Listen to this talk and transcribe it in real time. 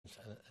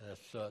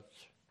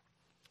such.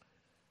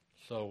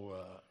 So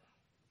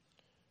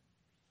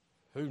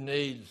who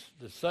needs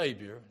the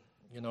Savior?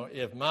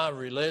 If my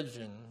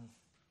religion,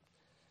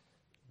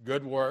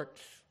 good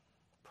works,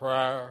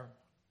 prayer,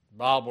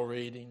 Bible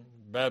reading,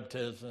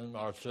 baptism,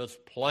 or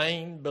just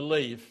plain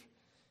belief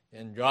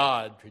in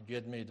God could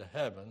get me to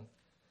heaven,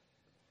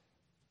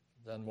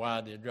 then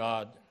why did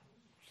God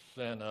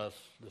send us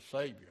the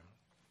Savior?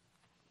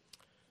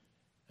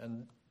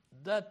 And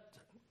that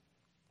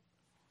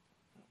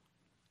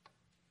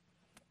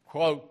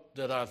quote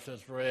that I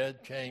just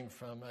read came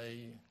from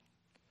a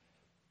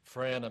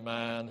friend of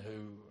mine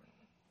who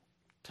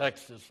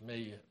texts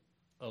me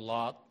a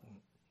lot,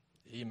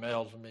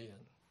 emails me,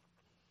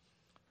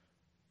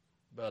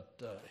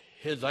 but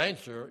his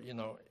answer,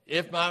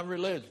 if my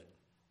religion,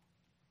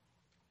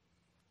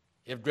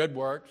 if good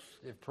works,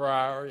 if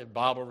prayer, if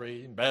Bible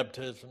reading,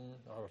 baptism,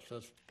 or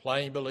just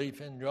plain belief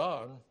in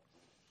God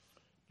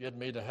get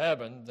me to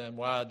heaven, then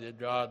why did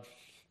God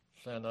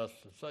send us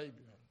the Savior?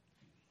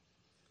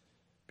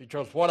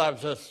 Because what I've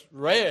just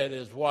read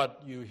is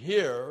what you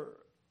hear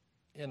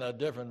in a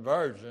different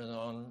version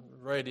on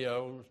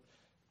radio,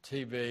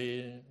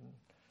 TV,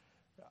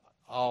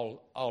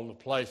 all the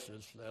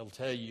places. They'll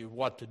tell you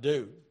what to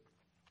do.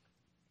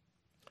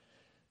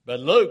 But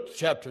Luke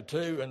chapter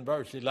 2 and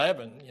verse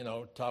 11,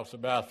 talks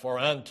about, for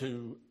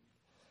unto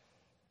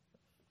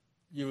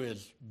you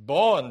is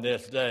born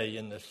this day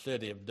in the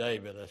city of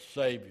David a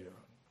Savior,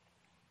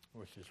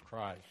 which is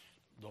Christ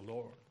the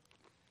Lord.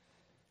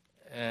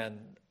 And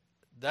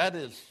that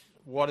is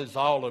what it's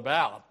all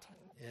about,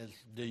 is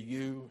do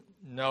you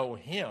know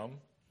Him?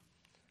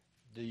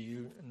 Do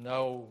you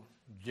know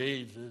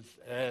Jesus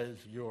as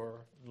your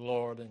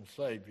Lord and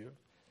Savior?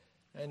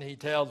 And He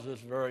tells us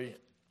very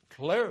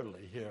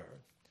clearly here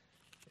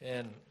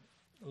in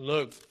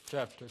Luke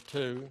chapter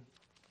 2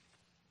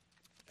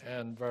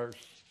 and verse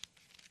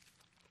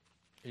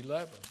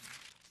 11.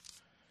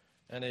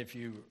 And if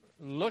you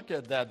look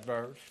at that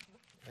verse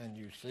and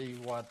you see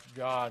what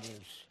God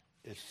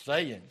is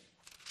saying,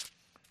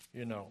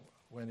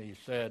 when He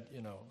said,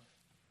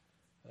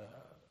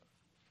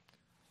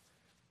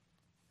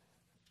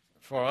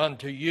 for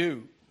unto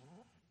you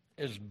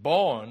is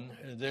born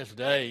this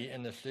day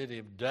in the city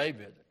of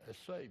David a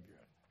Savior,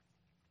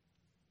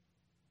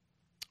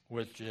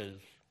 which is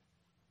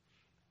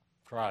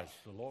Christ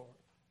the Lord.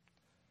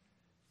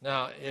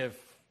 Now, if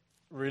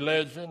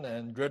religion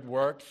and good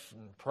works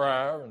and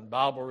prayer and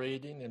Bible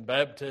reading and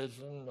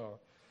baptism, or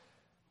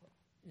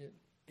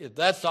if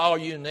that's all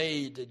you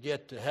need to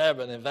get to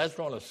heaven, if that's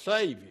going to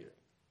save you,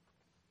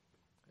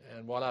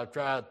 and what I've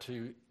tried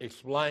to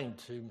explain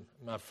to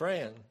my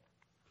friend,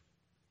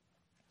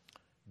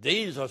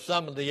 these are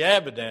some of the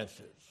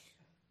evidences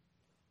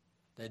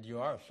that you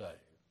are saved.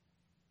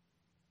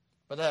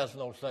 But that has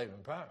no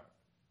saving power.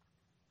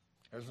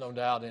 There's no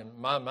doubt in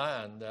my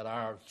mind that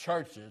our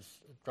churches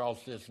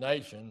across this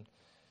nation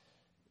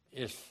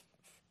is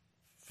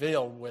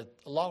filled with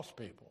lost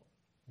people,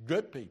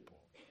 good people,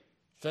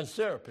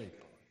 sincere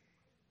people.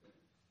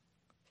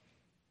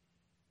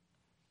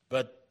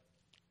 But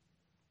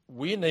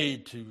we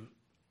need to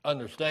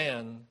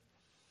understand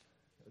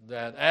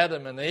that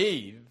Adam and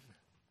Eve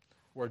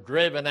were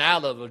driven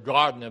out of the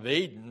Garden of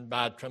Eden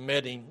by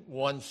committing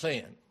one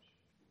sin.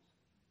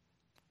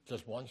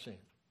 Just one sin.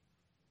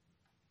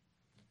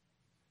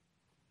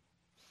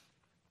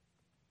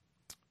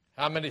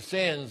 How many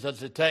sins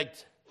does it take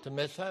to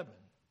miss heaven?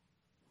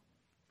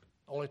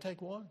 Only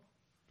take one.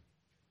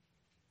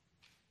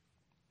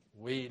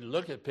 We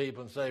look at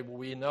people and say, well,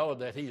 we know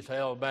that he's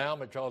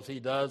hell-bound because he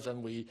does,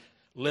 and we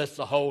list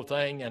the whole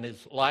thing and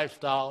his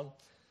lifestyle.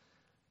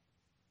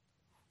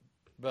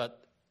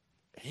 But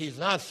he's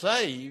not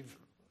saved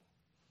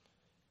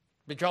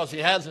because he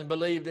hasn't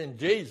believed in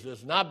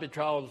Jesus, not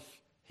because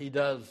he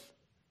does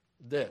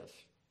this.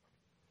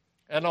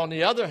 And on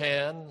the other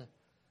hand,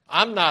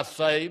 I'm not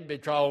saved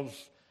because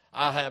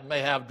I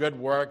may have good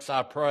works.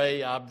 I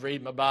pray, I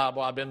read my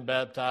Bible, I've been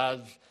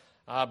baptized,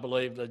 I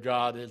believe that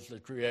God is the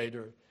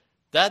Creator.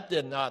 That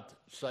did not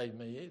save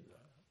me either.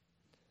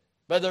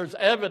 But there's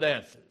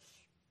evidences.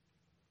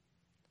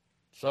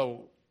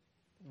 So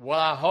what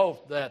I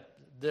hope that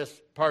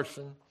this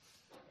person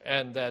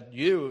and that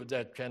you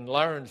that can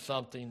learn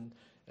something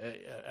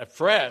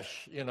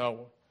afresh,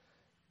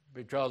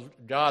 because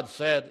God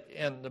said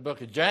in the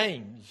book of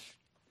James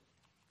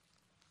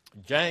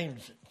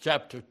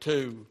chapter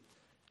 2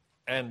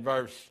 and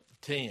verse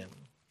 10,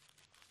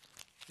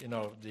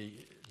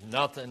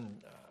 nothing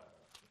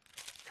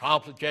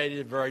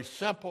complicated, very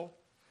simple.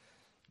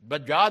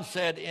 But God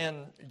said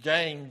in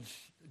James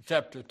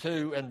chapter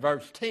 2 and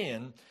verse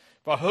 10,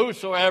 for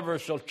whosoever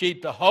shall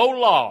keep the whole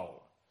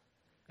law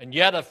and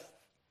yet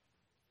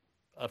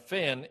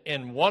offend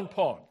in one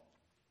point,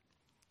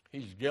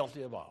 he's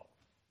guilty of all.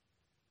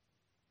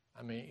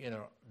 I mean,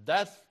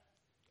 that's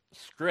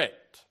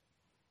strict.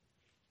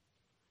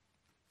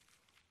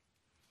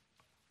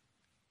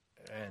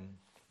 And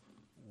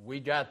we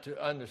got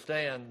to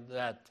understand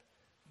that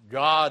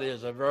God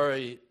is a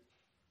very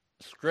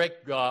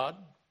strict God.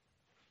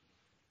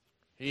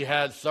 He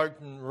has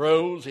certain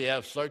rules. He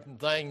has certain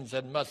things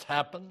that must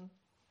happen.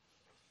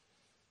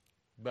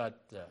 But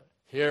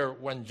here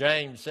when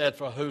James said,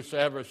 for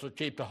whosoever shall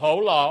keep the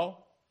whole law,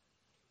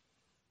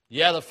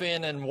 yet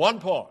offend in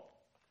one point,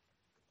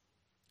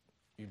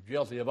 he's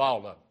guilty of all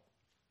of them.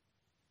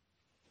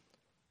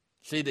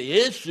 See, the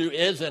issue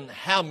isn't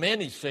how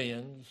many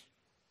sins,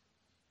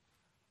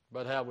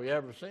 but have we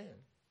ever sinned?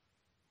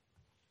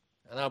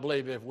 And I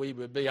believe if we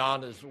would be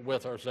honest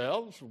with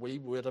ourselves, we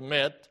would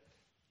admit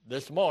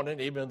this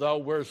morning, even though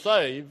we're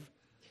saved,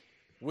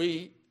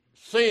 we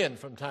sin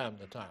from time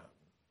to time.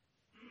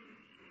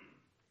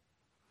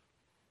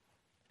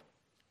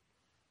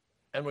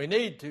 And we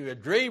need to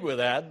agree with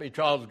that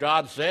because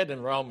God said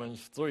in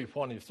Romans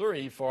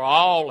 3:23, for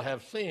all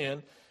have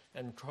sinned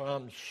and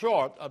come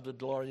short of the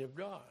glory of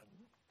God.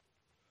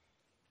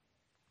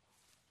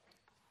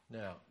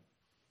 Now,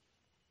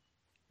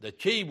 the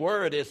key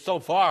word is so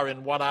far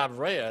in what I've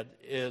read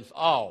is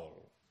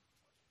all.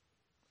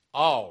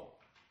 All.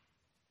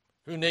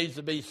 Who needs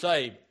to be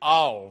saved?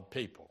 All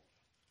people.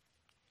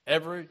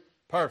 Every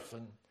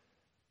person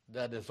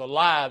that is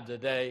alive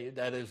today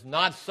that is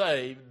not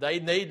saved, they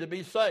need to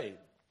be saved.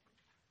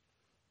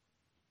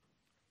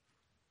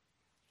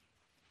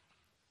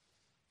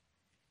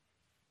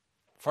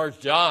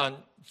 First John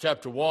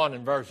chapter 1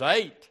 and verse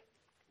 8,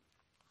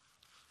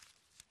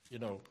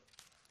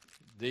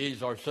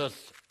 these are just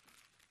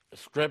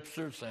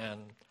scriptures, and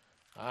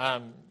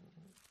I'm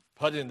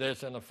putting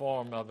this in the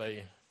form of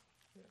a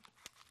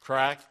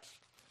tract.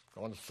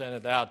 I'm going to send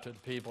it out to the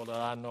people that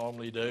I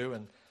normally do,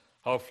 and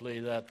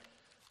hopefully that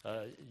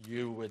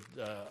you would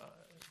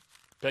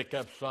pick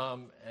up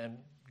some and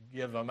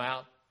give them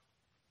out.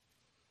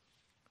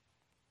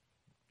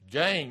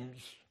 James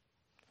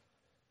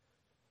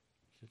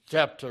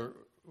chapter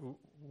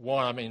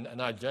 1,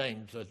 not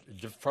James,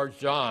 1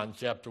 John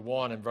chapter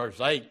 1 and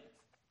verse 8.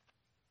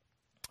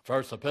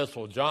 First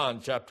epistle of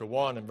John chapter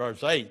 1 and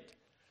verse 8.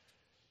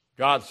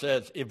 God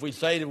says, if we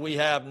say that we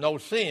have no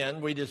sin,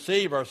 we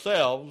deceive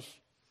ourselves,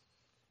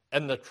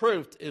 and the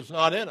truth is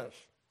not in us.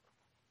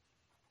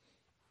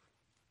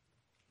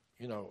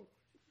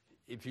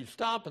 If you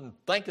stop and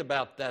think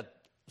about that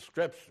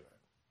scripture,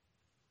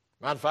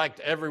 matter of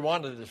fact, every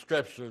one of the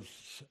scriptures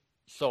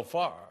so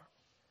far,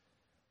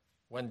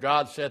 when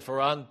God said, for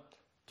unto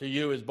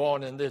you is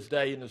born in this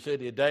day in the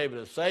city of David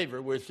a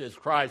Savior, which is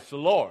Christ the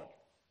Lord.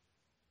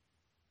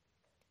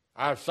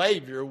 Our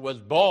Savior was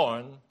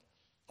born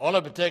on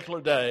a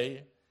particular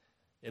day.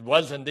 It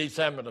wasn't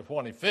December the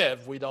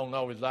 25th. We don't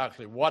know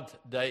exactly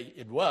what day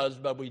it was,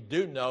 but we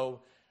do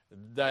know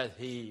that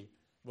he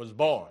was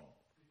born.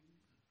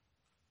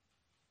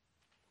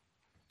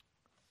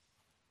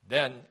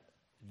 Then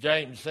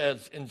James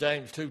says in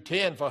James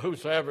 2:10, for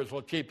whosoever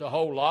will keep the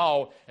whole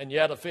law and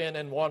yet offend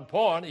in one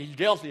point, he's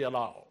guilty of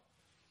all.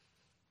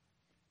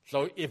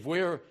 So if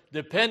we're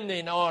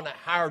depending on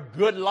our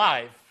good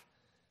life,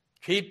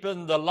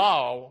 keeping the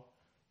law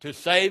to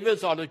save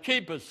us or to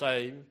keep us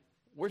saved,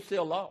 we're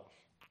still lost.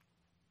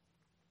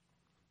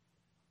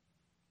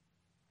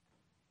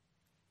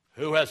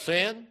 Who has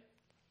sinned?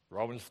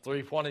 Romans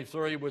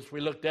 3:23, which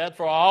we looked at,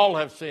 for all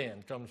have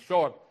sinned, come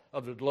short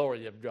of the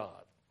glory of God.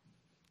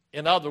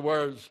 In other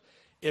words,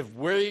 if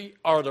we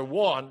are the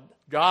one,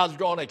 God's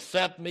going to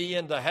accept me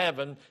into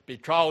heaven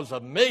because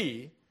of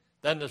me,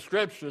 then the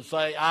scriptures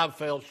say I've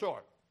fell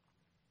short.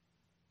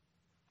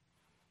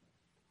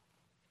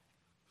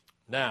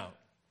 Now,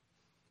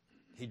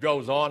 he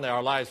goes on,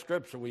 our last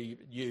scripture we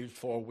used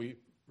for we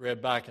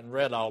read back and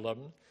read all of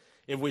them.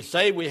 If we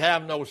say we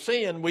have no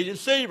sin, we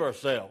deceive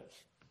ourselves.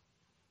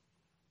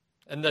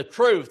 And the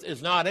truth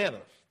is not in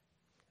us.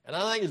 And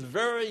I think it's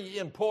very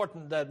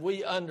important that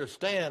we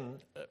understand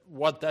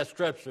what that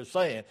scripture is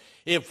saying.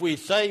 If we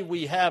say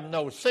we have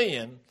no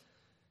sin,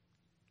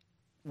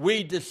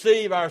 we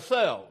deceive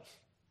ourselves.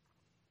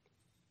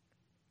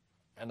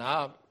 And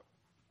I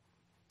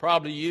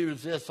probably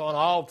used this on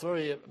all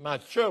three of my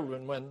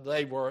children when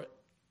they were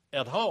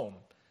at home.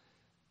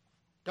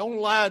 Don't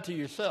lie to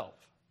yourself.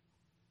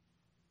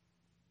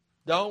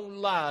 Don't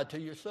lie to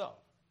yourself.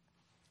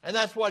 And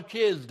that's what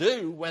kids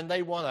do when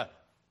they want to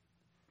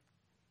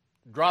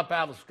drop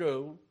out of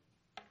school.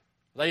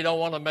 They don't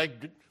want to make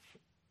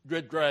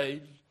good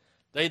grades.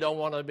 They don't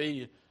want to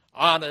be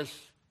honest.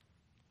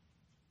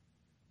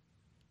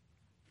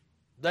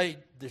 They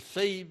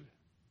deceive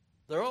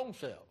their own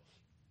selves.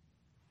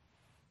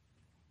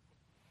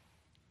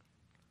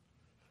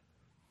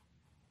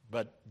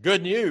 But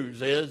good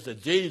news is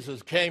that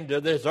Jesus came to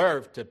this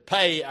earth to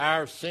pay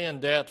our sin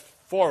debt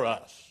for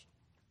us.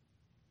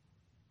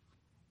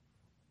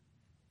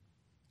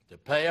 To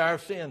pay our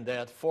sin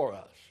debt for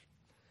us.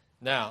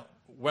 Now,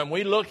 when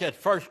we look at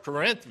 1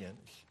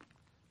 Corinthians,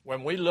 we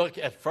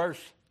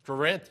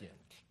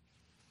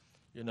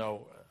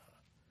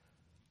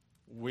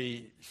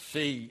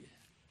see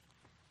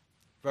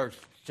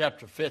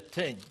chapter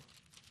 15.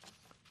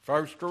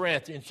 1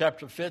 Corinthians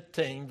chapter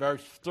 15,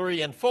 verse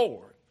 3 and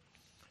 4.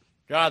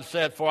 God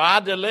said, for I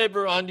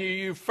deliver unto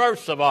you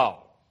first of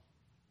all.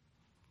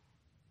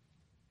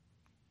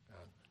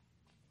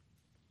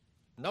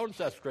 Notice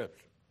that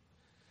scripture.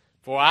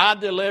 For I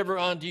deliver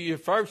unto you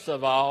first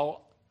of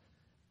all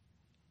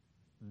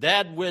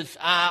that which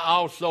I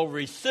also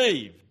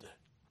received.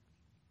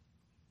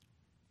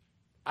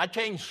 I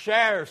can't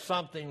share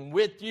something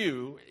with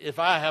you if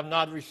I have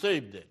not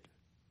received it.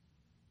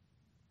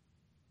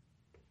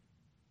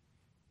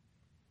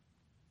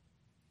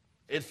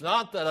 It's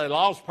not that a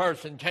lost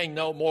person can't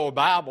know more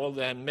Bible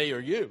than me or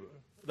you.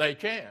 They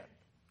can.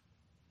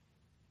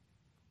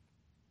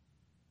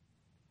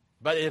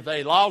 But if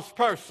a lost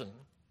person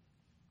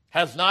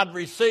has not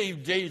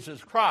received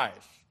Jesus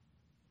Christ,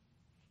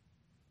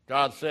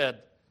 God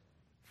said,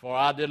 for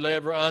I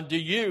deliver unto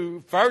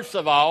you, first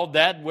of all,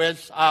 that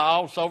which I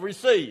also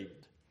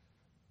received.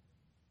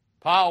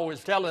 Paul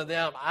was telling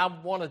them, I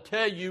want to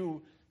tell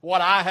you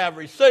what I have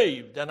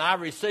received, and I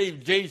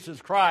received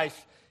Jesus Christ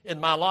in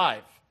my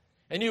life.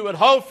 And you would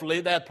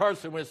hopefully, that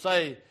person would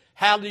say,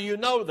 how do you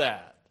know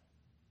that?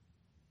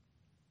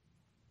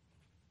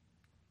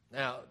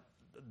 Now,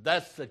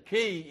 that's the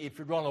key if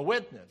you're going to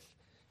witness.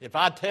 If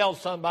I tell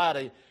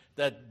somebody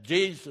that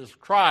Jesus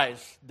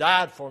Christ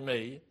died for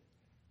me,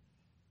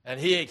 and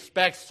he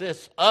expects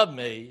this of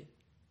me,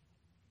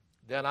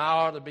 then I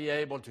ought to be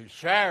able to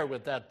share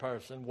with that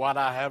person what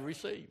I have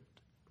received.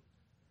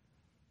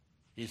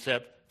 He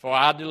said, for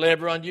I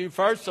deliver unto you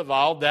first of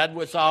all that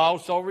which I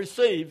also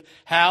received,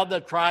 how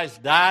that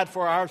Christ died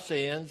for our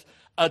sins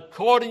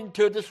according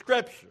to the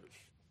Scriptures.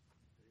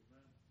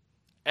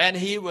 And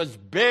he was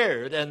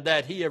buried, and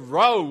that he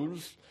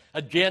arose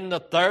again the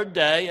third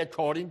day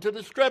according to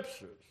the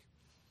Scriptures.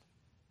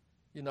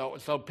 You know,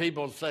 so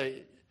people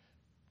say,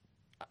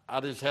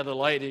 I just had a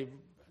lady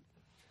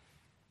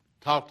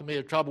talk to me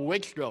a couple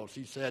weeks ago.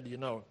 She said, you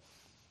know,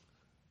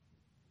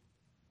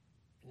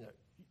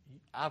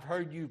 I've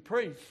heard you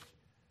preach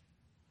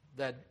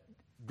that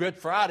Good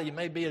Friday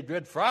may be a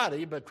Good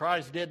Friday, but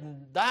Christ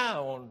didn't die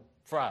on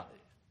Friday.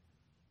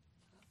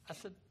 I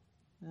said,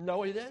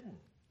 no, he didn't.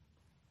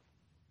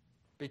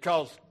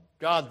 Because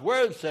God's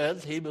Word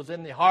says he was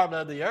in the heart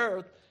of the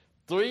earth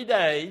 3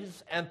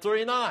 days and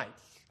 3 nights.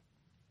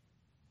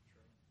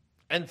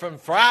 And from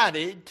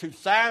Friday to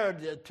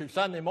Saturday to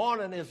Sunday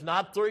morning is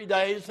not 3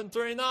 days and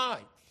 3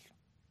 nights.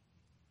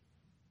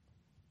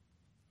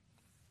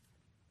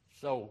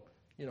 So,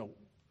 you know,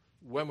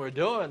 when we're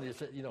doing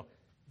this, you know,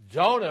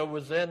 Jonah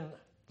was in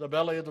the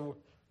belly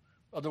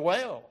of the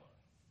whale.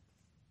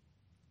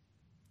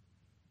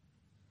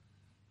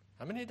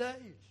 How many days?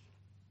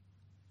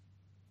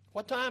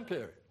 What time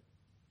period?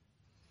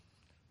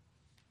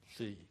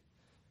 See,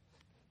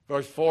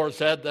 verse 4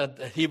 said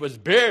that he was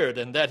buried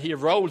and that he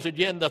arose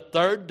again the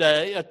third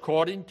day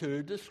according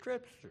to the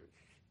Scriptures.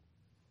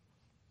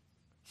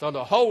 So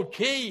the whole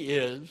key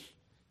is,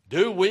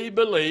 do we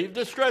believe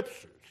the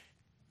Scriptures?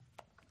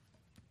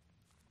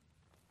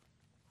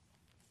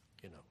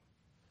 You know,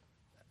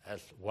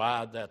 that's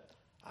why that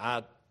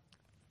I,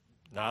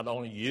 not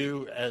only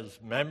you as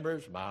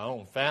members, my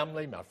own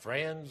family, my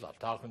friends, I'm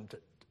talking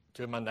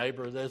to my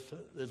neighbor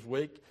this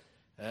week,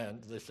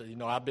 and they said, you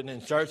know, I've been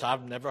in church,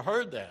 I've never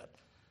heard that.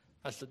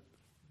 I said,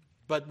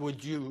 but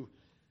would you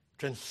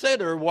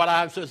consider what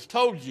I've just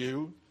told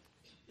you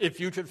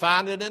if you could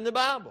find it in the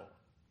Bible?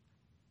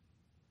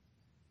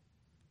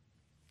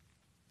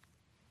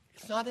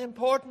 It's not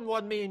important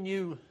what me and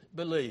you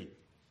believe.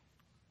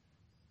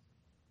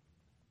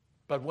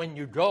 But when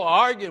you go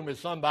arguing with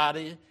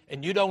somebody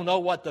and you don't know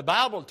what the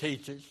Bible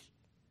teaches,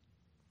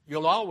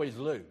 you'll always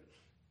lose.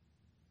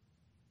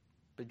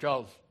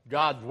 Because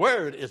God's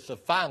Word is the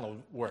final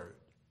word.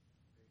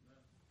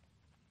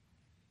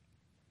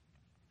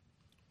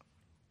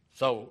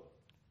 So,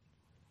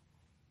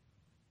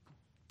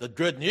 the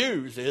good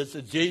news is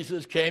that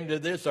Jesus came to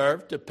this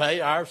earth to pay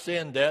our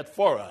sin debt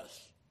for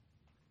us.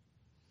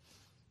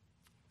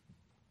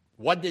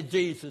 What did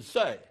Jesus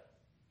say?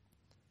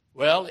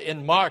 Well,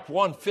 in Mark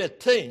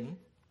 1:15,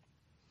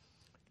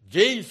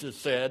 Jesus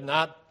said,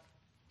 not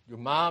your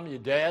mom, your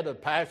dad, a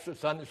pastor,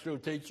 Sunday school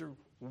teacher,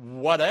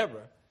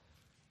 whatever.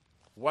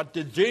 What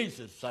did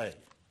Jesus say?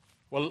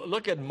 Well,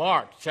 look at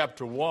Mark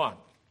chapter 1.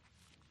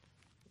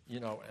 You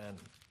know, and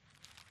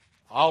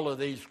all of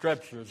these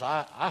scriptures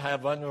I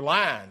have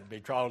underlined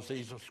because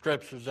these are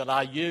scriptures that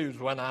I use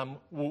when I'm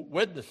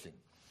witnessing.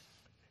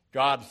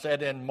 God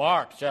said in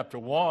Mark chapter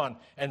 1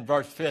 and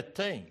verse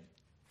 15,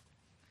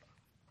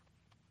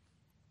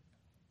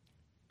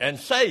 and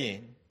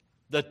saying,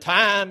 the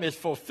time is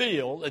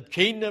fulfilled, the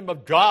kingdom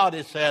of God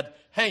is at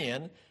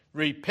hand,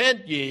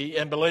 repent ye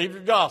and believe the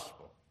gospel.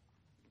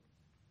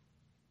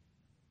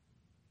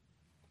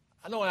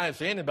 I don't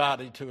ask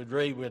anybody to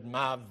agree with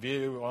my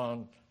view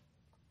on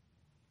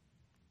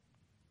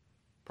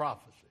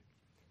prophecy.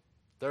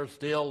 They're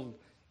still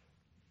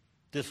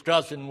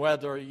discussing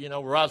whether, you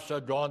know, Russia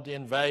is going to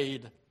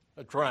invade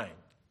Ukraine.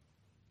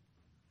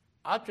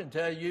 I can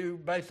tell you,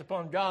 based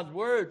upon God's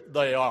Word,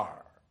 they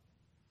are.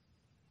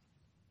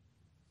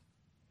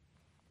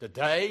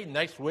 Today,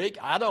 next week,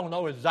 I don't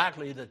know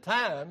exactly the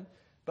time,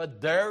 but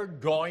they're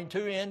going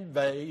to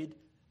invade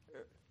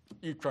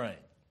Ukraine.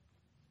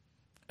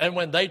 And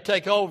when they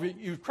take over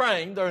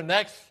Ukraine, their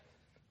next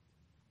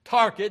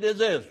target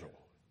is Israel.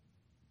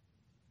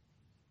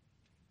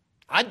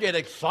 I get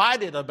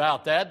excited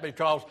about that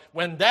because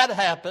when that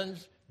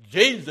happens,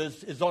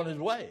 Jesus is on his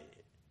way.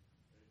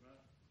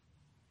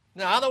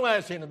 Now, I don't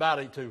ask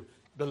anybody to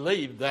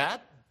believe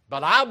that,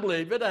 but I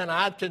believe it, and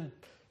I can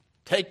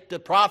take the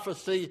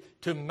prophecy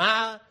to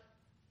my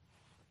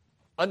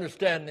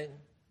understanding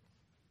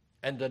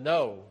and to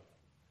know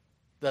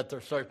that there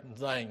are certain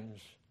things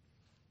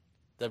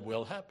that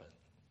will happen.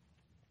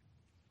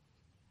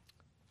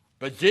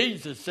 But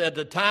Jesus said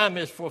the time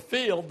is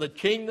fulfilled, the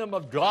kingdom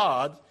of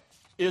God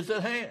is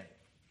at hand.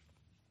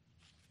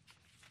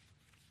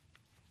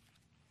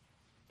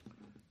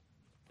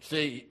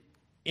 See,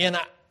 in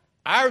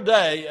our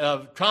day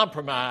of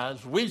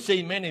compromise, we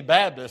see many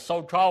Baptists,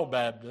 so-called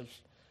Baptists,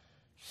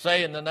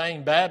 saying the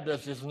name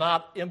Baptist is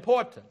not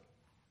important.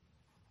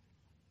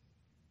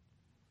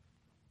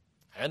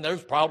 And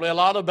there's probably a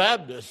lot of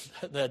Baptists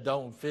that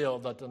don't feel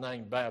that the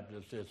name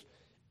Baptist is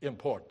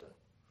important.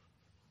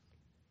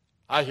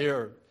 I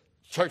hear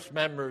church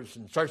members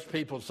and church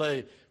people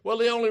say, well,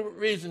 the only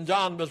reason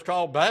John was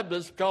called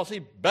Baptist is because he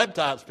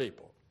baptized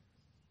people.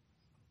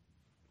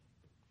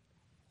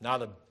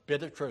 Not a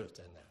bit of truth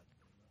in that.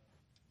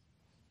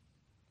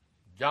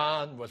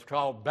 John was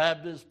called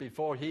Baptist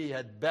before he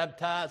had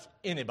baptized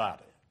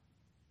anybody.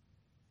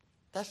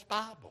 That's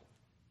Bible.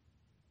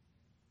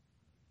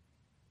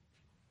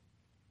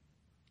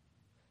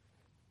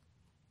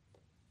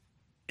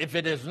 If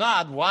it is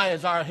not, why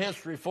is our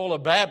history full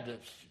of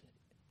Baptists?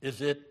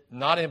 Is it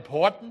not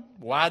important?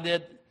 Why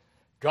did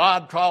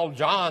God call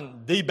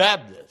John the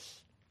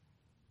Baptist?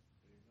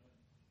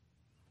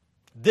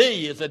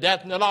 The is a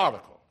definite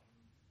article.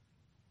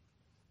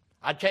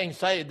 I can't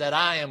say that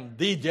I am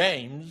the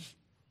James,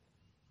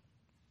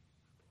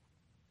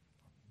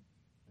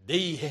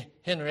 the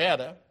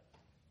Henrietta,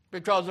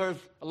 because there's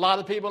a lot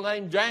of people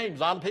named James,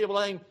 a lot of people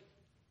named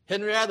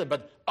Henrietta,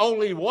 but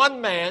only one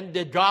man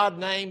did God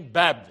name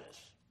Baptist,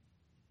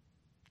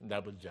 and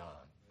that was John.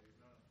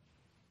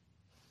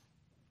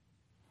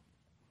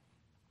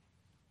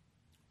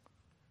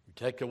 You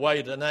take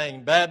away the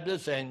name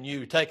Baptist and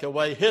you take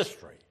away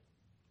history.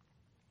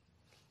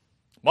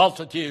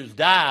 Multitudes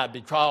died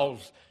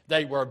because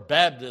they were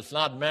Baptists,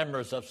 not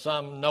members of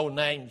some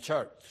no-name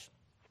church.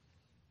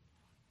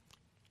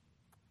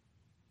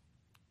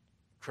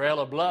 Trail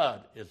of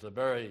Blood is a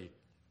very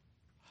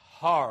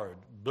hard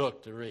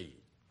book to read.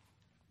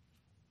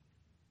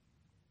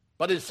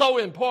 But it's so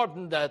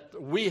important that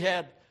we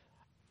had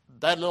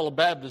that little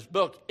Baptist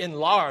book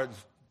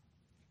enlarged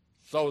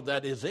so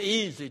that it's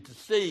easy to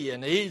see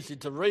and easy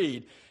to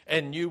read.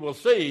 And you will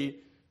see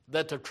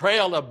that the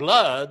Trail of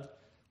Blood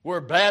were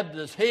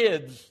Baptist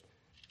heads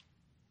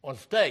on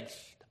stakes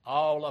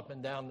all up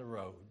and down the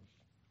road.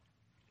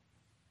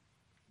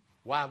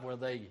 Why were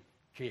they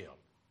killed?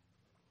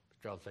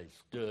 Because they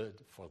stood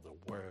for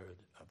the Word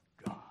of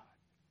God.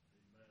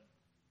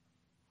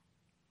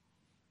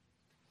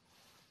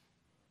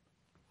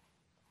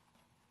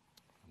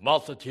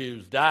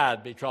 Multitudes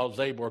died because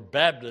they were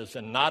Baptists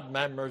and not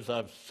members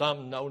of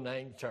some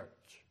no-name church.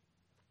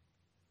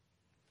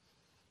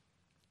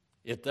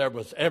 If there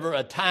was ever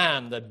a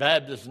time that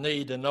Baptists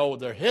need to know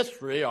their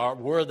history or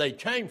where they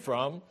came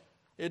from,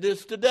 it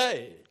is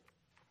today.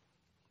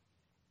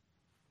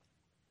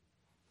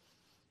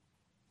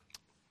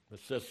 But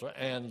Sister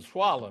Ann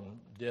Swallen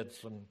did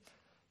some,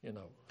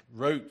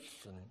 roots,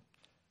 and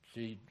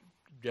she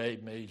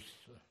gave me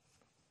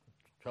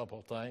a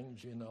couple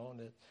things, and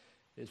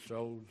it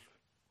shows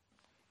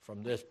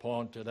from this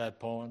point to that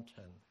point,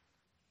 and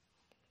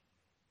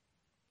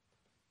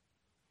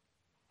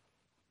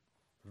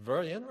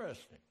very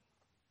interesting.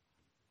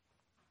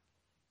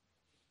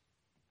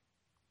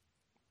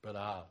 But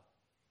I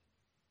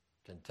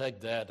can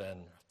take that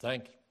and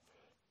thank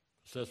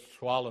Sister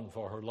Swallen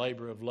for her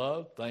labor of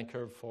love. Thank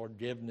her for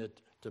giving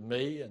it to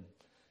me,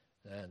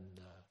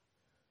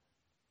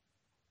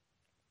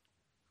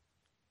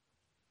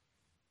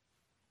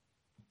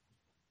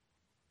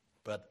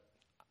 but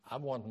I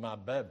want my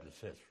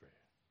Baptist history.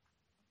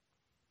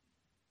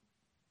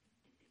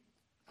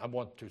 I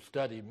want to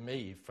study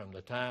me from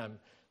the time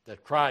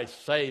that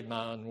Christ saved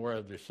my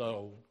unworthy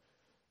soul,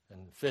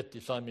 and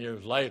 50-some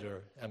years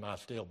later, am I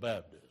still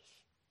Baptist?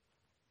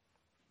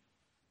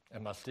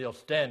 Am I still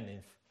standing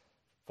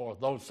for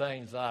those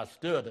things I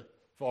stood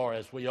for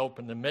as we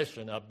opened the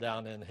mission up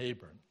down in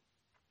Hebron?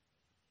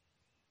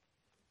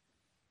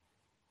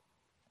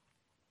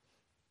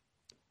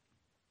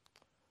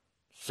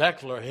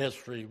 Secular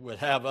history would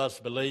have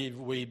us believe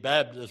we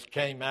Baptists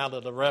came out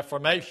of the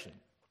Reformation.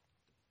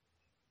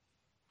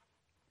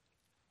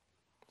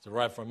 The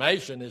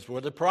Reformation is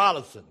where the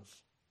Protestants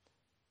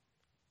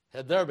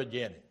had their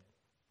beginning.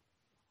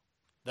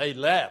 They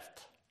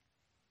left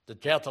the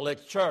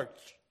Catholic Church.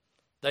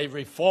 They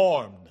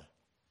reformed.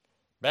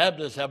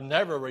 Baptists have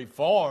never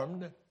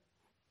reformed.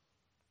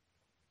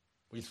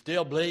 We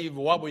still believe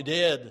what we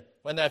did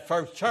when that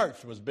first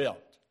church was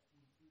built.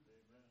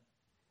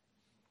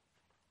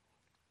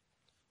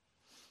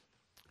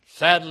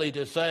 sadly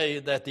to say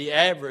that the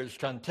average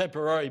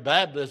contemporary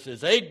Baptist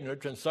is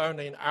ignorant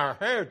concerning our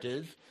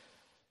heritage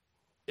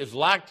is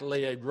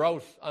likely a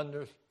gross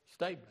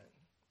understatement.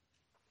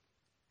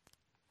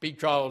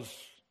 Because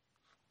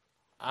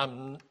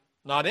I'm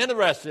not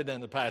interested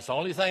in the past. The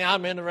only thing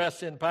I'm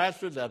interested in,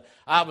 Pastor, is that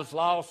I was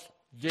lost,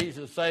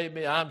 Jesus saved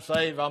me, I'm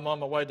saved, I'm on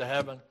my way to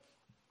heaven.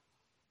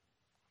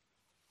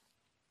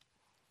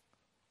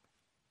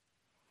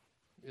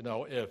 You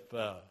know, if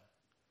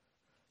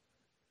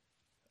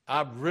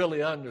I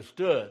really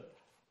understood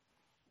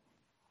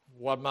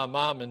what my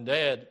mom and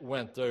dad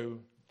went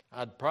through,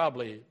 I'd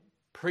probably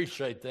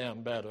appreciate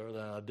them better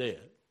than I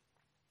did.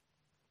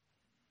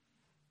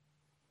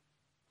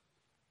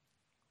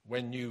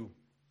 When you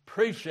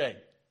appreciate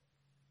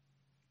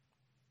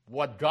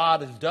what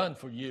God has done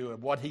for you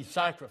and what He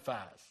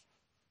sacrificed,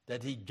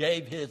 that He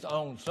gave His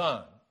own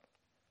Son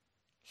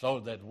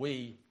so that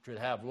we could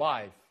have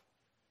life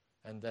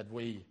and that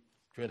we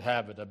could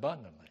have it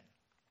abundantly.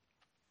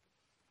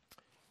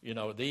 You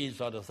know,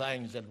 these are the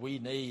things that we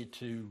need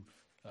to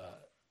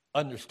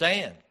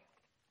understand.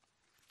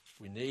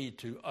 We need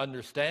to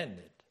understand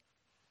it.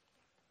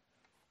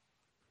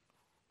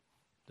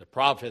 The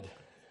prophet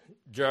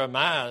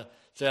Jeremiah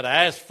said,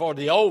 ask for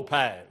the old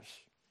paths.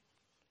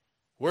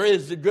 Where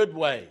is the good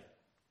way?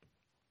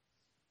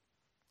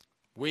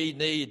 We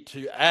need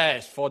to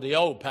ask for the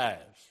old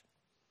paths.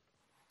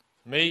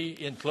 Me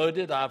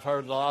included, I've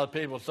heard a lot of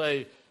people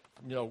say,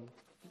 you know,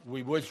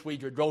 we wish we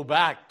could go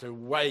back to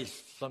ways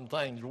some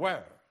things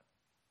were.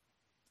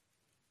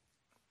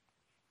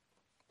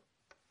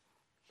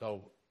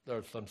 So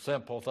there's some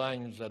simple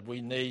things that we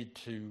need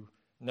to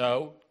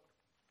know.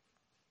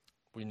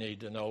 We need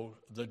to know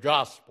the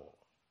gospel.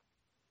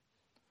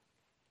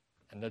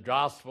 And the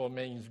gospel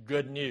means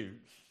good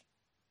news.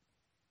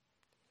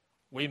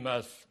 We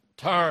must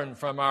turn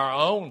from our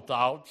own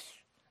thoughts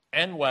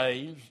and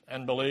ways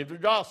and believe the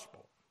gospel.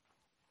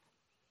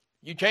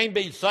 You can't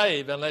be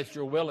saved unless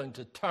you're willing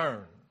to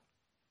turn.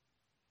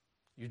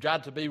 You've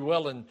got to be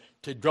willing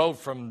to go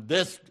from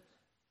this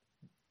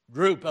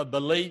group of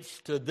beliefs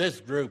to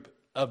this group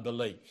of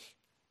beliefs.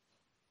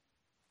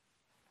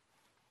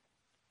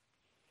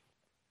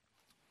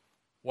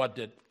 What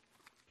did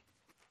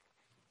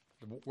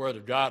the Word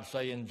of God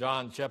say in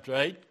John chapter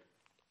 8?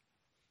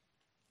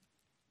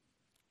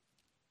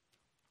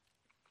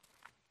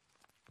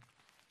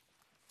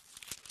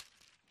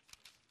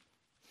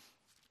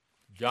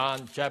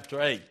 John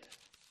chapter 8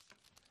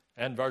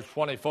 and verse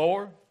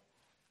 24.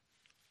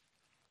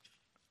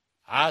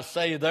 I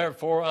say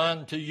therefore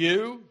unto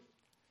you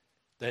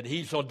that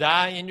he shall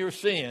die in your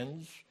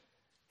sins,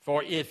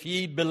 for if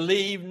ye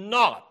believe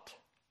not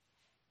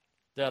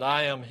that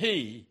I am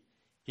he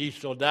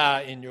shall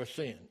die in your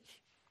sins.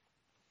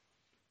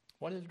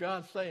 What is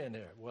God saying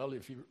there? Well,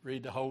 if you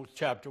read the whole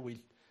chapter,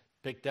 we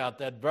picked out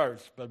that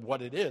verse, but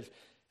what it is,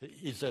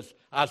 he says,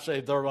 I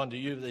say therefore unto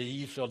you that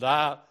ye shall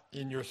die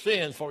in your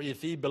sins, for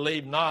if ye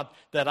believe not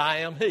that I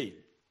am he.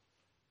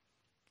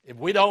 If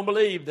we don't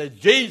believe that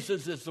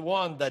Jesus is the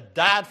one that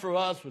died for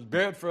us, was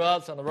buried for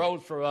us, and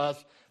arose for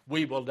us,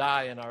 we will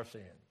die in our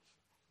sins.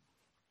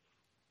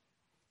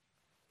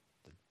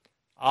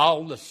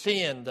 All the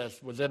sin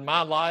that was in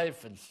my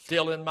life and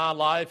still in my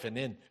life and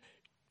in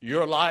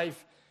your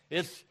life,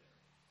 it's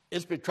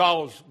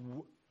because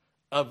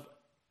of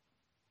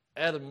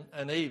Adam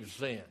and Eve's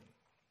sin.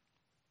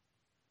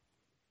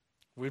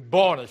 We're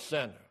born a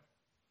sinner.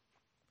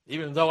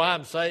 Even though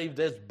I'm saved,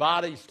 this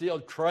body still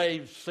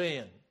craves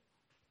sin.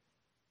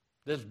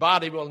 This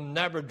body will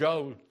never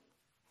go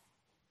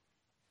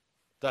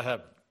to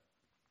heaven.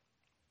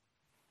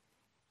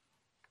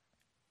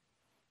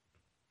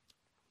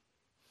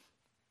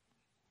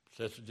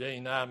 Sister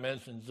Jean I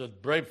mentioned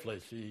just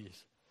briefly, she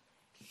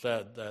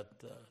said that,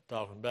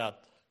 talking about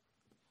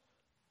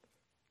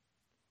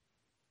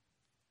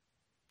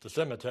the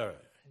cemetery,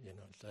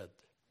 said,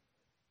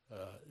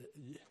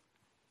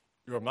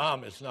 your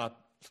mom is not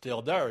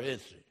still there,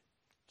 is she?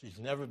 She's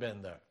never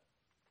been there.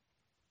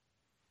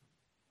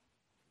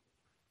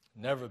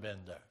 Never been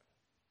there.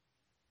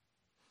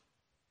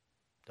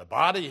 The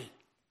body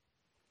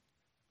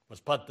was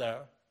put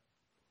there,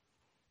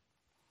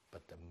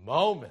 but the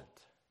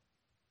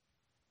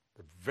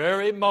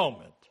very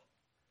moment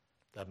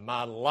that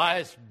my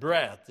last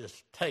breath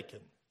is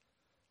taken,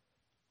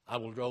 I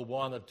will go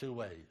one of two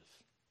ways.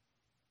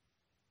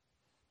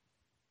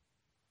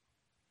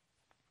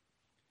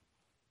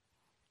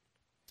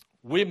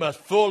 We must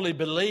fully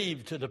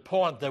believe to the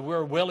point that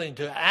we're willing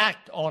to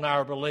act on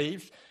our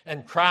beliefs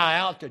and cry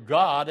out to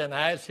God and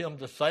ask Him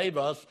to save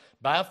us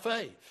by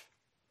faith.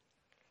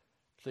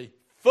 See,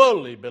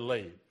 fully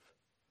believe.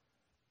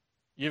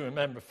 You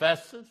remember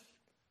Festus?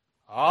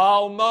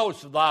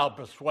 Almost thou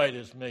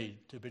persuadest me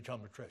to become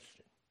a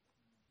Christian.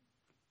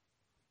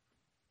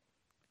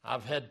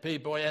 I've had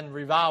people in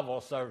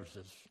revival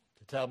services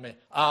to tell me,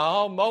 I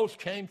almost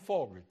came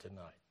forward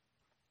tonight.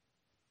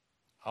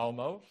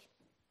 Almost.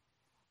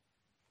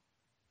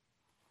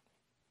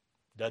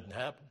 Doesn't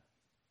happen.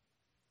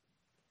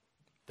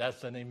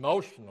 That's an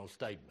emotional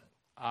statement.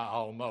 I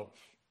almost.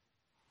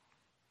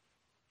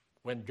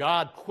 When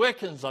God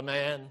quickens a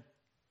man,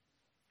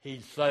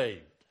 he's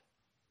saved.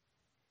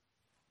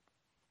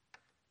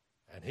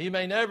 And he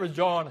may never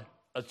join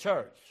a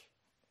church,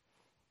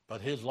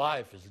 but his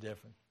life is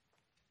different.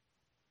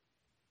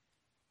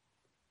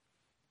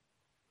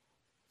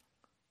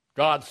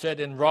 God said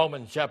in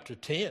Romans chapter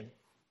 10,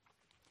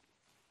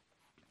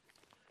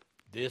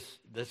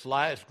 this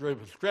last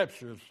group of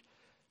scriptures,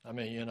 I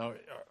mean, you know,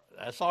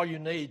 that's all you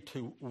need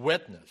to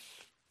witness.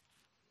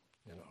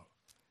 You know,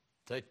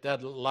 take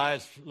that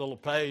last little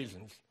page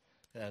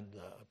and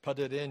put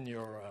it in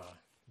your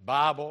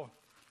Bible,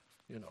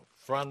 you know,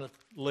 front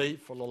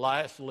leaf or the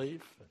last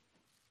leaf.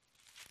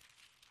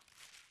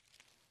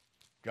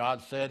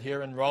 God said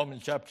here in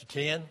Romans chapter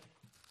 10,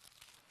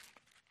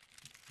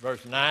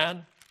 verse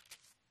 9,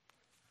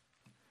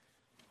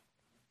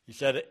 he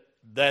said,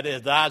 that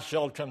if thou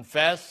shalt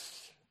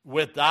confess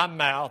with thy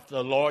mouth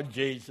the Lord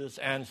Jesus,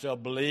 and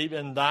shalt believe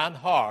in thine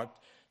heart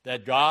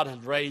that God has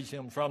raised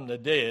him from the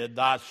dead,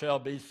 thou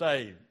shalt be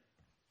saved.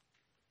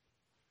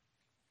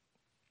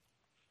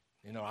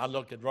 You know, I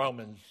look at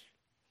Romans,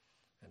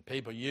 and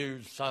people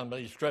use some of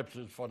these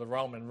scriptures for the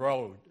Roman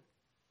road.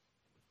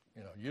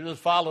 You know, you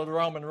just follow the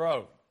Roman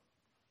road.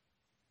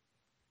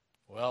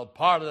 Well,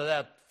 part of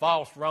that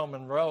false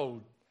Roman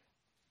road,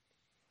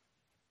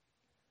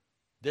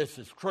 this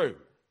is true,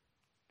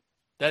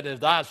 that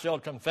if thou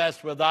shalt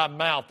confess with thy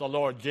mouth the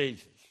Lord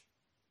Jesus,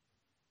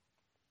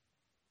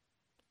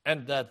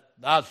 and that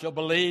thou shalt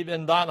believe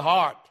in thine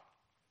heart.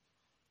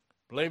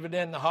 Believing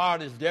in the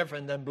heart is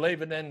different than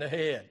believing in the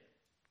head.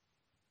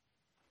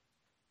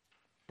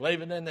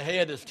 Believing in the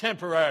head is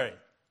temporary.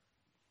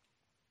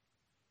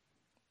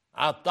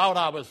 I thought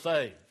I was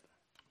saved.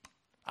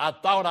 I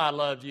thought I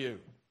loved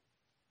you.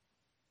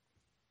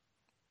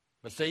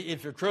 But see,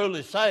 if you're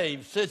truly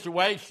saved,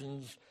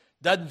 situations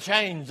doesn't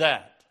change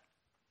that.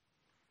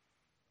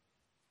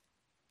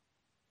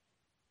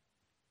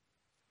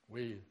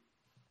 We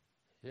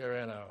here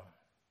in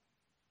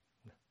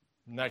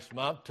next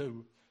month,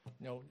 two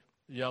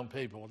young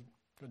people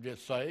could get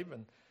saved,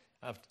 and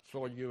I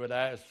thought you would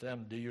ask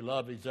them, "Do you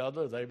love each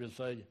other?" They would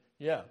say,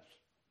 "Yes."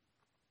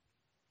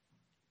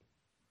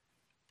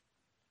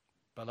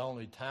 But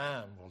only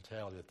time will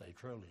tell if they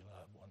truly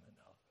love one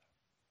another.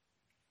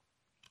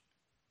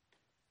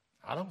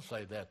 I don't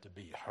say that to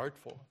be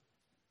hurtful.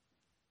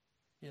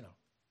 You know,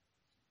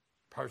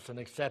 person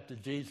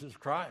accepted Jesus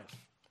Christ.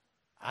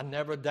 I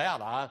never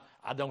doubt.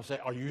 I don't say,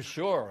 "Are you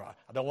sure?"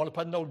 I don't want to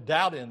put no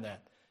doubt in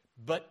that.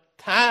 But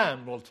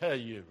time will tell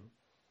you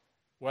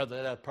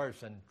whether that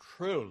person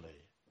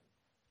truly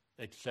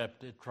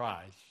accepted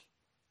Christ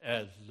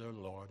as their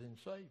Lord and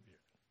Savior.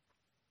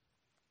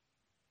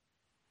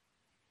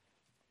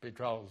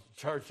 Because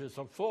churches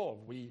are full.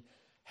 We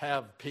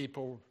have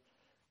people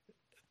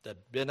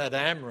that been at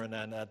Ameren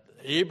and at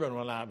Hebron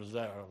when I was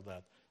there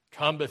that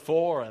come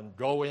before and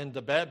go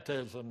into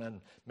baptism and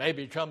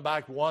maybe come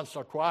back once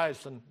or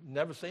twice and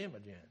never see him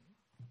again.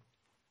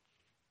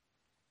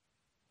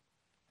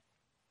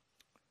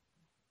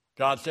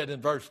 God said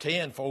in verse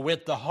 10, "For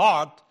with the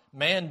heart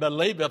man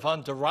believeth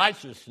unto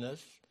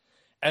righteousness,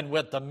 and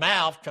with the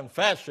mouth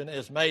confession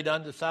is made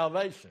unto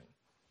salvation."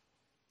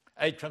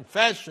 A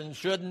confession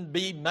shouldn't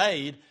be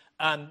made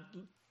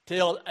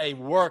until a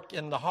work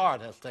in the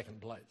heart has taken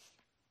place.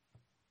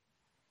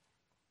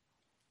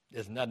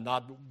 Isn't that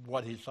not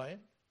what he's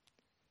saying?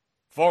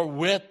 For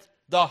with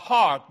the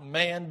heart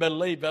man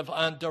believeth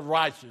unto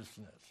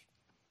righteousness.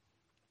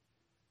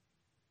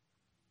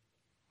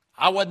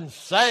 I wasn't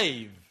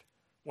saved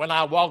when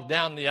I walked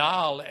down the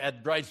aisle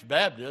at Grace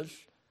Baptist.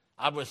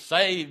 I was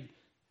saved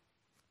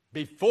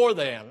before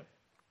then.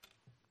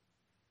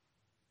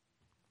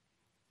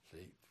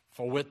 See,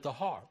 for with the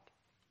heart.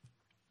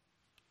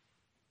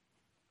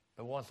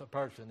 But once a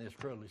person is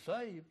truly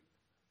saved,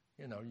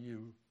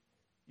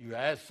 you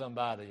ask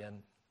somebody,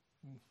 and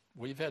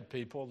we've had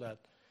people that,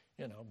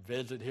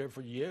 visit here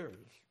for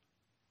years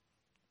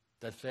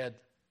that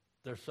said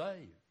they're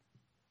saved.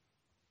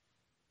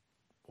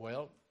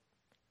 Well,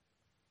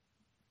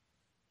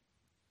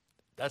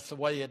 that's the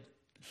way it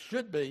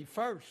should be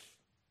first.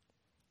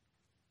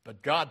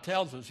 But God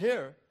tells us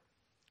here,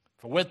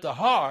 for with the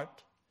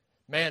heart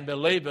man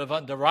believeth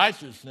unto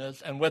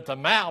righteousness, and with the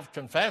mouth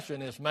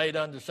confession is made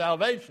unto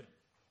salvation.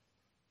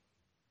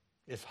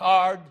 It's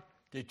hard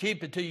to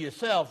keep it to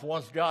yourself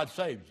once God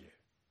saves you.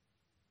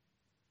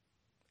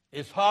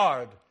 It's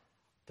hard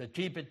to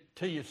keep it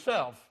to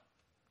yourself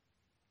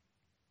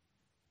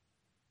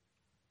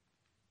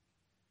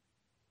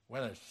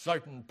when a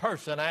certain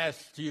person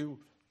asks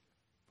you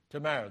to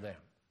marry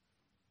them.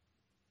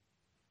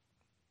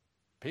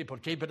 People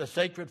keep it a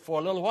secret for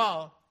a little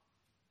while,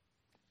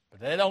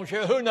 but they don't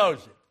care who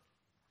knows it.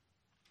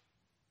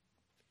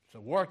 It's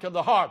a work of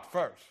the heart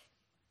first.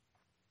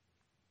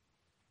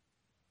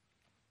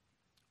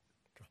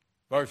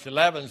 Verse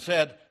 11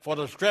 said, "For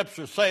the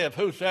Scripture saith,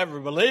 whosoever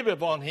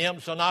believeth on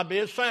him shall not be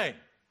ashamed."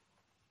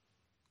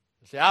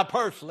 See, I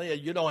personally,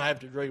 you don't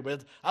have to agree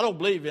with, I don't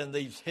believe in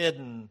these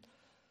hidden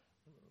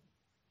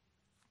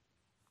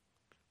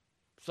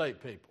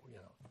saved people,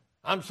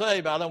 I'm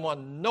saved. I don't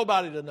want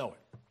nobody to know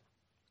it.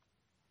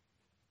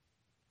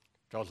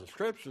 Because the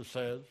Scripture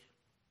says,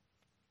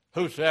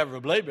 whosoever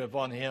believeth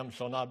on him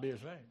shall not be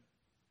ashamed.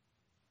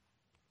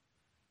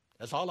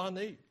 That's all I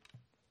need.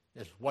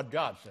 It's what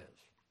God says.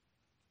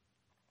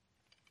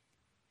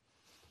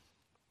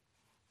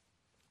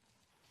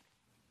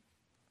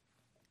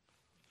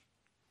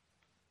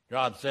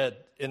 God said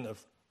in the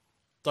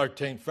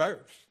 13th verse,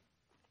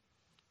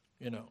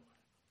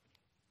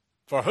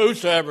 for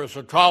whosoever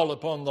shall call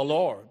upon the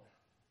Lord,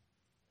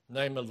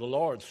 name of the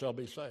Lord shall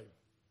be saved.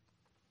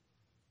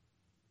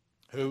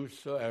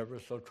 Whosoever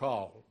shall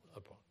call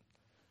upon.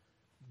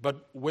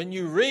 But when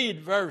you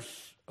read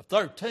verse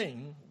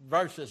 13,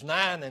 verses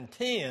 9 and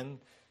 10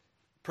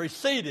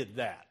 preceded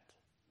that.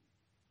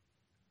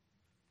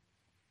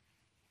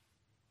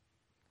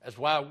 That's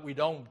why we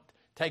don't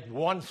take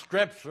one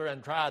scripture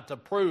and try to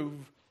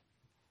prove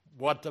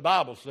what the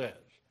Bible says.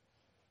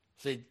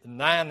 See,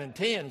 9 and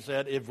 10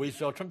 said, if we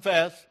shall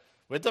confess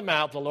with the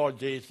mouth the Lord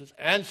Jesus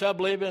and shall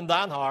believe in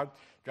thine heart,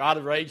 God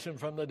hath raised him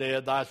from the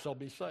dead, thou shalt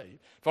be saved.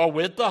 For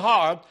with the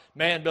heart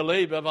man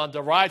believeth unto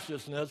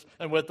righteousness,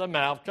 and with the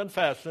mouth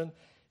confession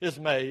is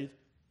made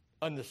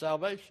unto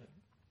salvation.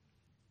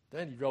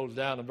 Then he goes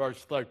down to verse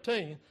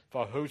 13,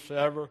 for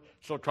whosoever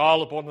shall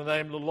call upon the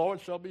name of the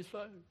Lord shall be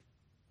saved.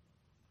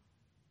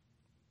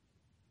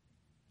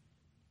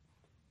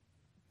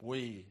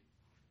 We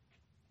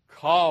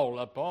call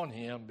upon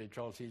him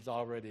because he's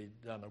already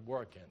done a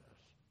work in us.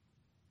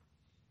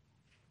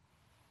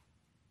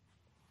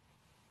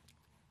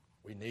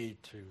 We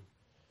need to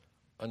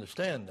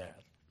understand that.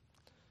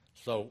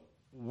 So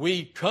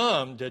we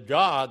come to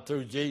God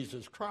through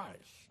Jesus Christ.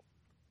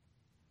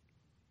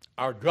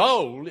 Our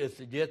goal is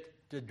to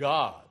get to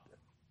God.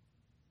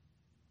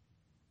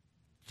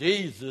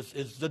 Jesus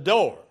is the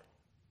door.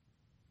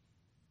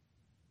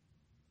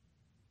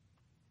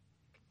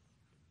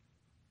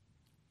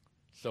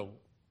 So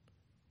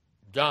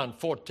John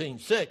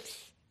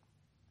 14:6,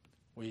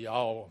 we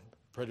all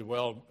pretty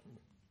well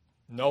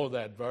know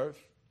that verse.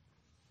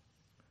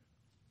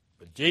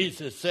 But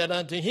Jesus said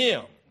unto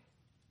him,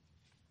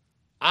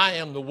 I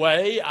am the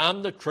way,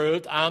 I'm the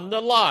truth, I'm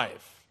the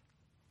life.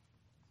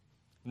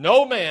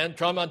 No man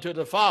come unto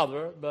the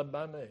Father but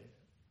by me.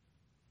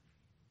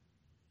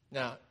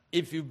 Now,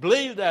 if you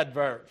believe that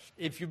verse,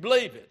 if you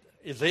believe it,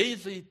 it's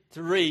easy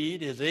to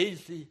read, it's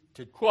easy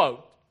to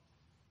quote.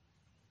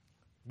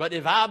 But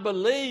if I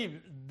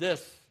believe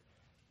this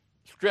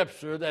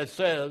scripture that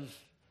says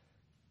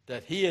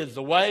that he is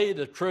the way,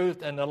 the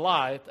truth, and the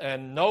life,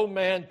 and no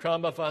man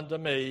cometh unto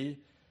me,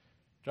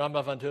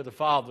 cometh unto the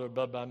Father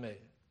but by me.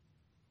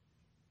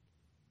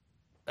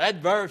 That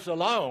verse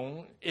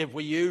alone, if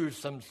we use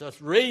some such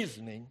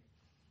reasoning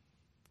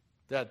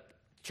that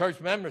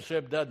church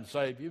membership doesn't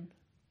save you,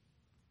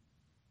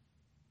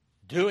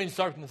 doing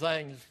certain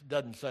things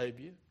doesn't save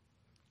you,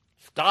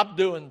 stop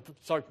doing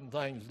certain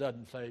things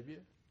doesn't save you.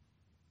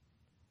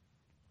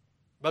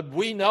 But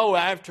we know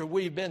after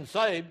we've been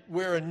saved,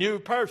 we're a new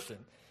person.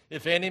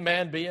 If any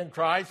man be in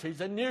Christ, he's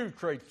a new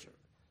creature.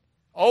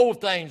 Old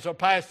things are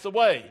passed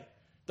away.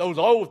 Those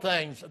old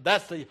things,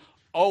 that's the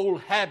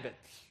old habits.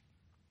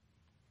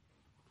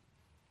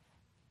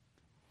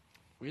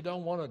 We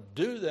don't want to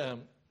do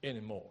them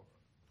anymore.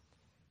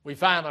 We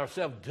find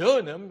ourselves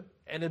doing them,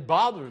 and it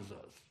bothers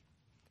us,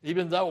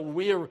 even though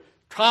we're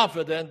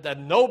confident that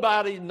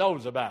nobody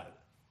knows about it.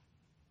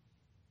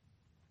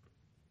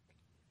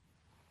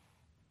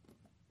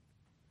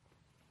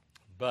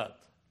 But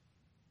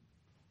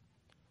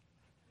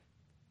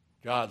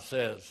God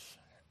says,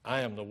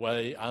 I am the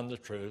way, I'm the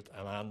truth,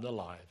 and I'm the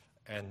life,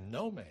 and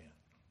no man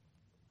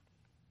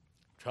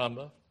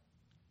cometh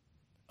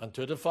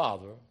unto the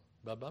Father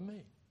but by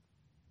me.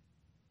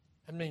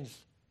 That means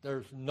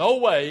there's no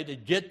way to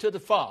get to the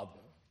Father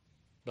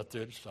but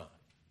through the Son.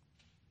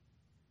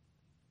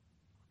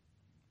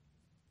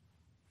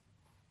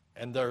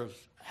 And there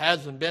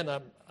hasn't been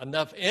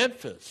enough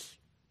emphasis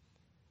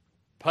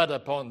put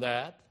upon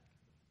that.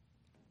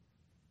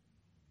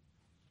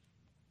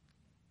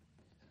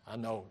 I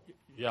know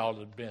y'all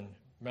that have been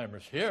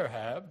members here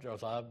have,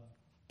 because I've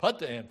put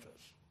the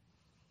emphasis.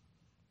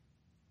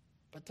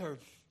 But there's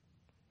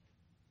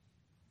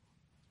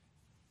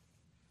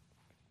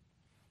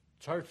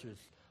churches,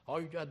 all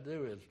you got to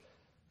do is,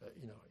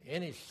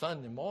 any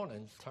Sunday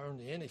mornings, turn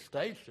to any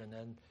station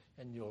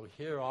and you'll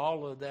hear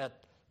all of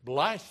that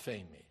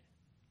blasphemy.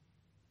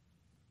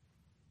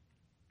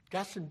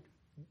 Got some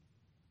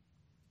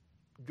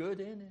good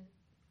in it.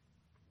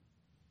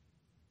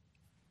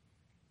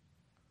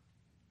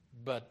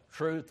 But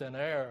truth and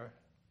error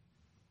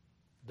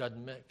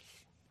doesn't mix.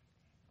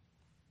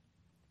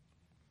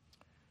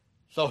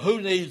 So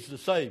who needs the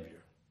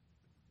Savior?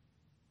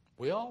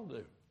 We all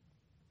do.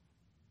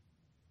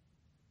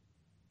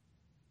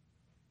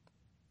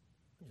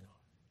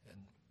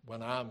 And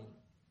when I'm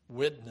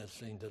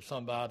witnessing to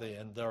somebody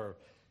and they're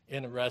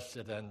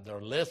interested and they're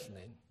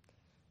listening,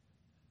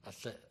 I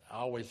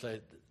always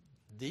say,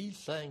 these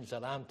things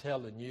that I'm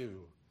telling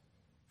you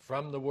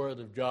from the Word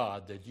of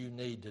God that you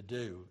need to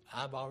do,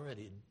 I've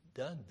already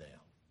done them.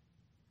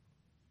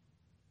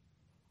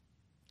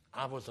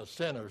 I was a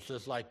sinner,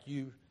 just like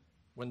you,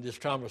 when this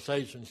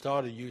conversation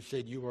started, you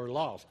said you were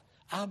lost.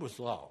 I was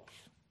lost.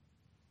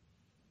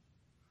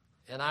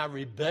 And I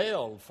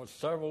rebelled for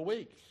several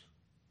weeks,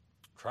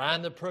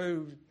 trying to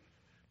prove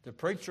the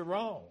preacher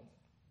wrong,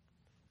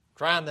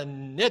 trying to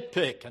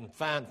nitpick and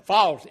find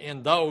fault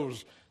in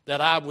those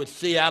that I would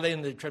see out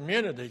in the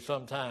community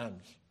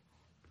sometimes.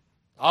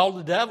 All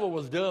the devil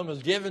was doing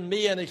was giving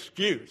me an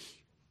excuse.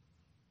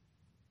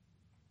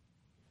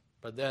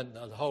 But then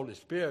the Holy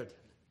Spirit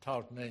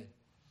taught me,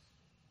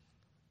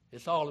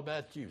 it's all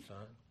about you, son.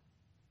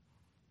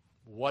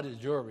 What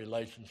is your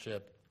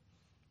relationship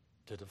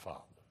to the Father?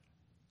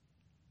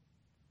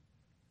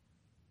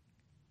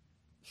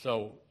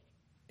 So,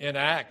 in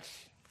Acts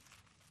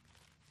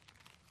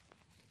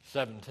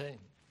 17,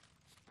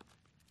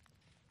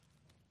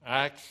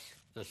 Acts,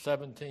 the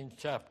 17th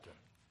chapter,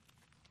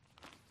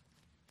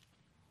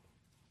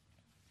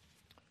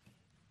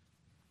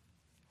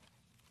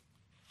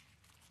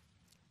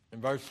 in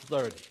verse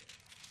 30.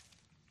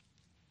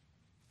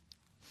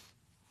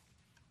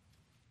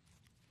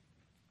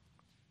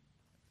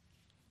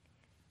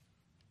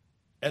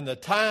 And the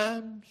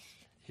times,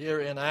 here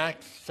in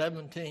Acts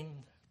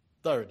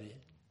 17:30,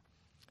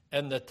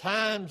 and the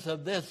times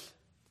of this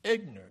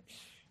ignorance,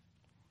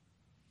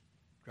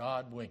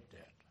 God winked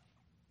at,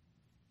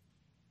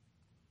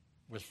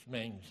 which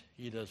means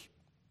he just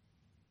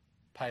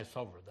passed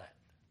over that.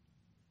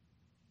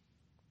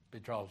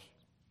 Because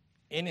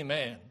any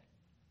man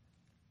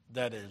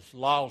that is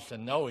lost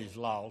and know he's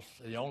lost,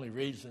 the only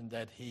reason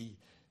that he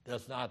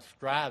does not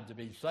strive to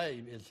be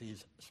saved is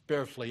he's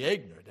spiritually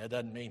ignorant. That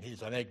doesn't mean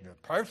he's an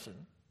ignorant person.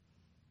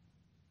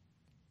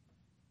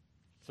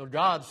 So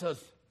God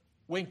just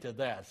winked at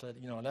that, said,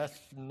 that's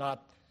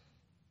not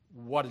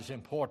what is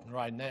important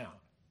right now.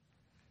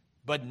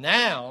 But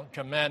now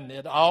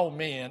commanded all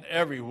men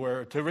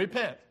everywhere to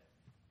repent.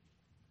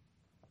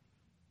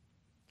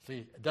 See,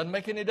 it doesn't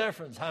make any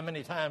difference how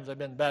many times they've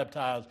been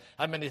baptized,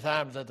 how many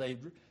times that they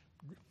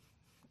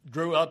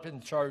grew up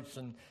in church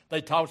and they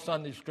taught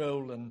Sunday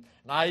school, and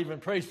I even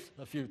preached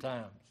a few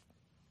times.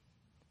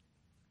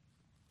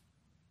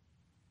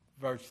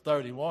 Verse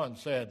 31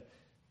 said,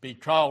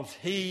 because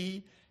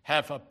he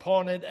hath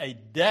appointed a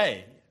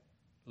day,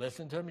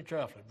 listen to me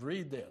carefully,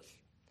 read this,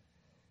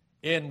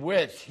 in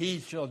which he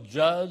shall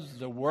judge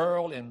the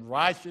world in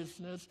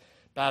righteousness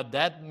by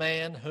that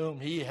man whom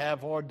he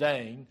hath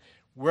ordained,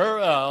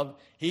 whereof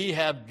he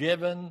hath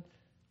given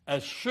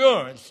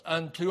assurance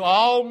unto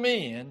all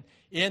men,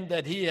 in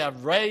that he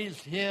hath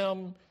raised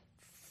him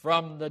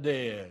from the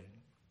dead.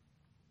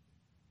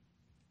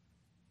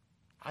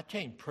 I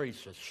can't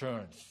preach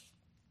assurance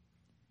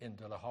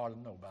into the heart of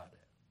nobody.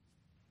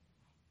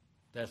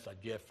 That's a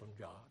gift from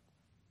God.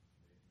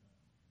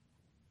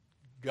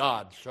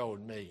 God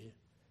showed me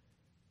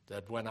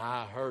that when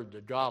I heard the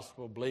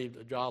gospel, believed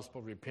the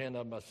gospel, repent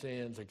of my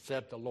sins,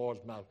 accept the Lord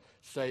as my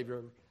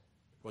Savior,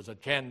 was a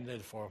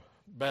candidate for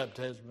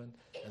baptism,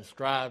 and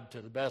strive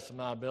to the best of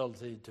my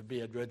ability to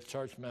be a good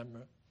church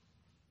member.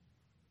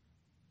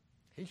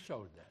 He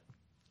showed that.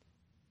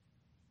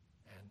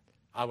 And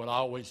I would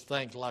always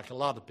think, like a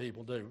lot of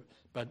people do,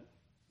 but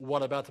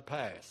what about the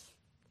past?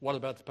 What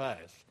about the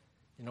past?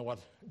 You know what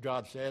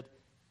God said?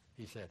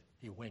 He said,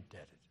 he winked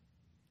at it.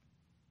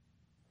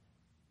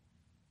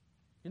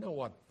 You know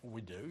what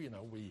we do?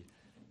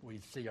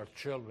 We see our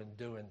children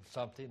doing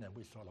something and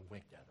we sort of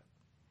wink at it.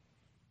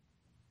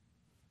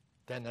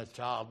 Then that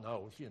child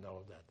knows,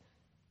 that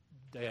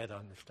Dad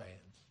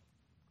understands.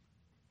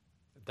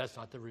 That's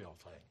not the real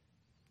thing.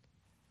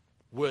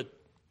 Would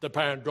the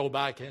parent go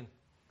back and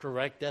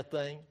correct that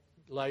thing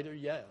later?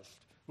 Yes.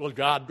 Will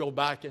God go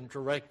back and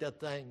correct that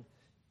thing?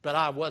 But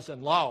I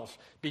wasn't lost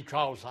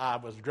because I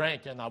was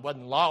drinking. I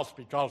wasn't lost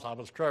because I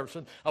was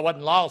cursing. I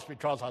wasn't lost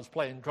because I was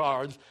playing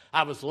cards.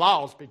 I was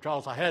lost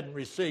because I hadn't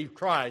received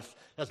Christ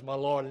as my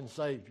Lord and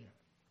Savior.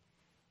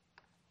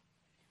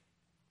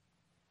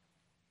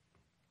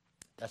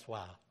 That's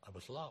why I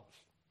was lost.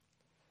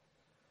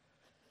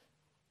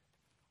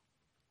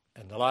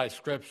 And the last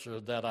scripture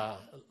that I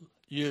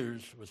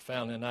used was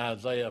found in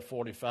Isaiah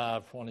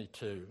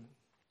 45:22.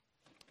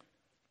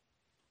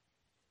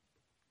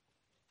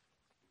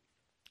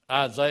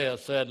 Isaiah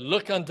said,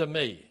 look unto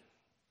me,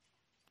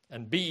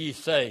 and be ye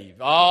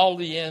saved, all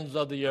the ends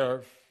of the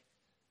earth,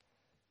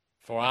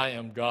 for I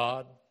am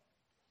God,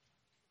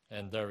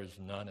 and there is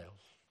none else.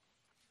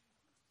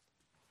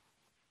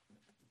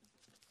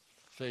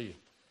 See,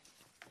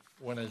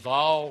 when it's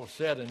all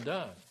said and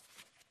done,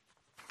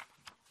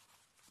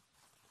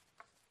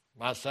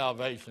 my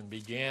salvation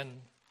began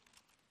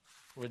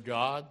with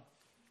God,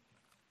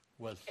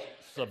 was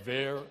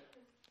severe,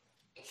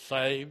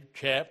 saved,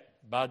 kept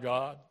by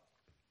God.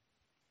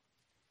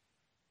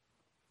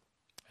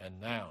 And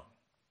now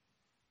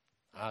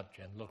I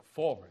can look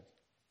forward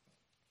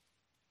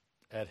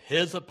at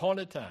his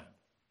appointed time.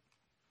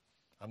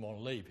 I'm going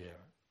to leave here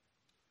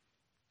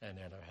and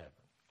enter heaven.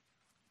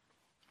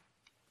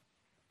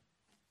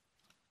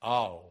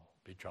 All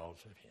because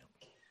of him.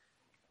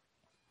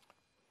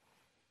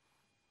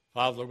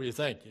 Father, we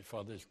thank you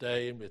for this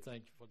day, and we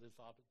thank you for this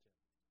opportunity.